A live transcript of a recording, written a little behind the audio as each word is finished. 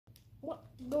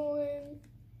doing?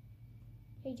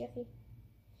 Hey Jeffy,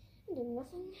 I'm doing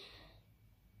nothing.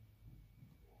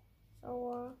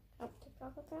 So, up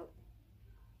TikTok account?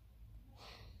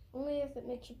 Only if it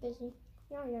makes you busy.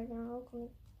 Yeah, okay.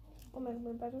 I'll make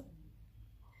it better.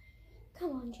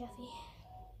 Come on, Jeffy.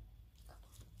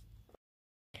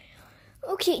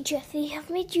 Okay, Jeffy, I've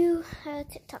made you a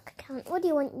TikTok account. What do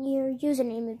you want your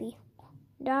username to be?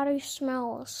 Daddy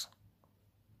Smells.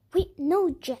 Wait, no,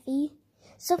 Jeffy.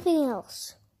 Something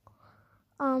else.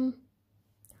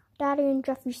 Daddy and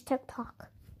Jeffy's TikTok.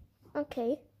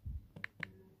 Okay.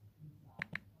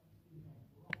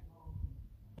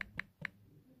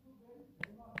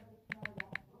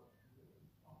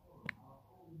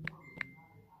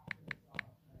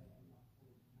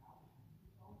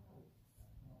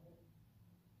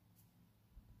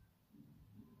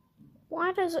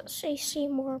 Why does it say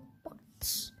Seymour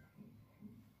Butts?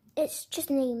 It's just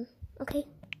a name, okay?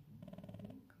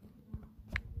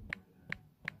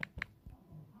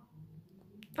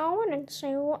 I wouldn't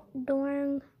say what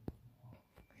doing.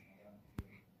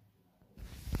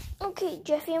 Okay,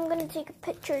 Jeffy, I'm gonna take a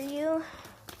picture of you.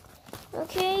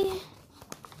 Okay?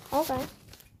 Okay.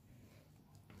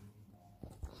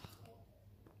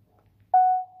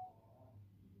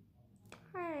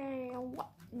 Hey, what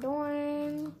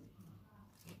doing?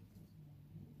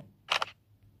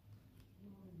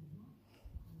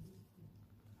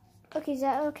 Okay, is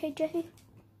that okay, Jeffy?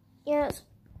 Yes.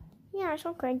 Yeah, it's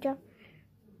okay, Jeff.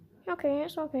 Okay,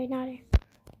 it's okay, Daddy.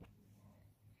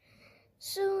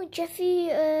 So, Jeffy,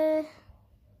 wow,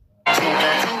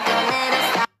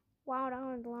 that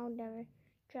was loud, David.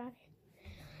 Jeffy.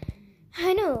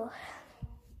 I know.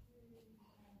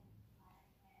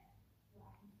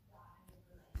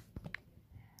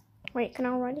 Wait, can I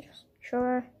write it?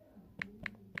 Sure.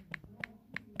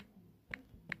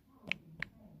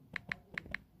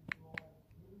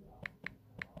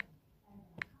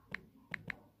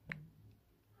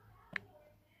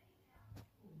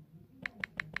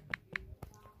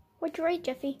 What'd you write,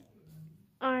 Jeffy?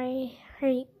 I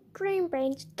hate green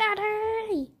brains,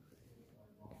 Daddy.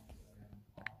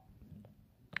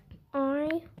 I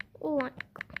like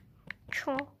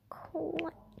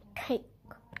chocolate cake.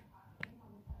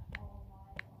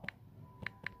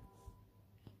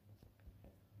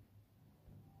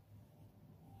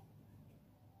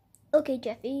 Okay,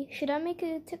 Jeffy, should I make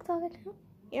a TikTok account?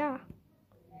 Yeah.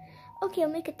 Okay, I'll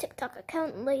make a TikTok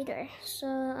account later.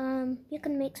 So, you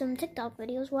can make some TikTok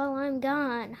videos while I'm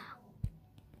gone.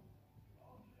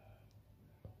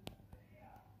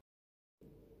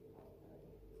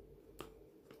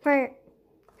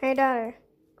 Hey, Daddy.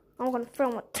 I'm gonna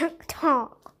film a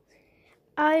TikTok.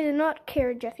 I do not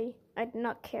care, Jeffy. I do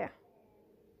not care.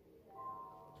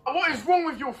 What is wrong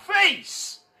with your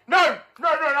face? No,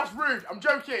 that's rude. I'm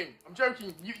joking.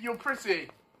 You're pretty.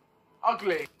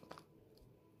 Ugly.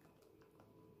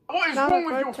 What is wrong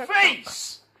with your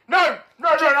face? No,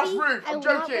 that's rude. I'm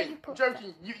joking.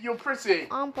 You're pretty.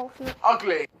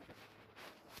 Ugly.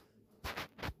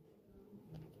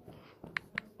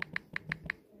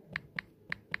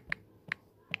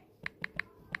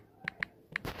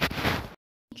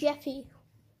 Jeffy,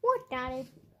 what, Daddy?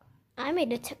 I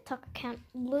made a TikTok account.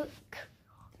 Look,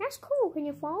 that's cool. Can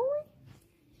you follow me?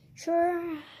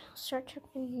 Sure. Search up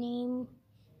your name.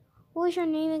 What was your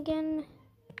name again?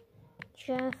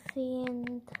 Jeffy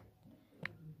and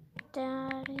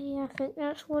Daddy. I think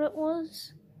that's what it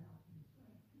was.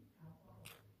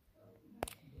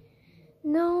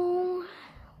 No.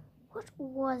 What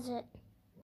was it?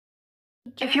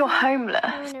 Jeffy? If you're homeless.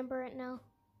 I remember it now.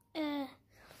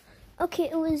 Okay,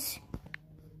 it was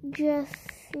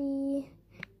Jeffy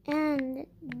and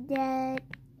Daddy's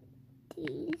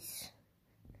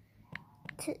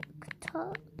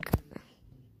TikTok.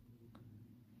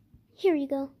 Here you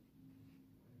go.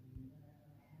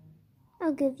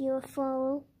 I'll give you a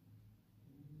follow.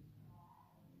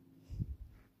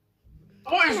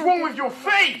 What is wrong with your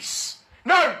face?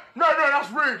 No, that's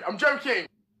rude. I'm joking.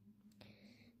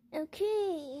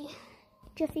 Okay.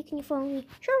 Jeffy, can you follow me?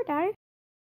 Sure, Daddy.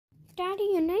 Daddy,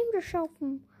 you named yourself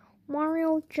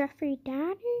Mario Jeffy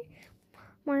Daddy?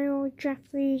 Mario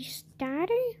Jeffy's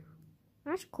Daddy?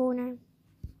 That's a cool name.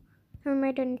 Have you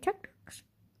made any TikToks?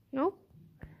 No?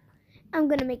 I'm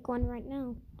gonna make one right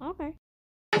now. Okay.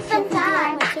 Some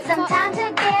time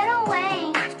to get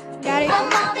away. Daddy,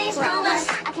 from all these rumors,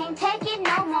 I can't take it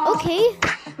no more. okay.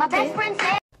 My best friend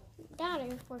said,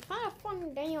 Daddy, we're kind of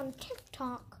fun day on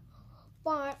TikTok,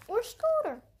 but where's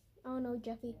Scooter? Oh no,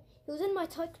 Jeffy. He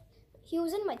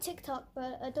was in my TikTok,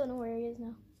 but I don't know where he is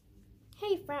now.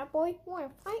 Hey, frat boy, wanna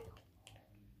fight?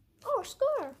 Oh,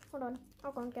 Scooter. Hold on,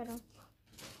 I'll go and get him.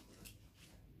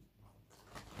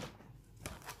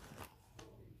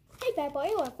 fight, bad boy.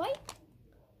 You want to fight?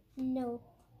 No.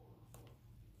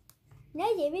 Now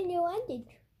the video ended.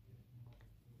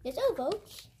 That's all,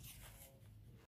 folks.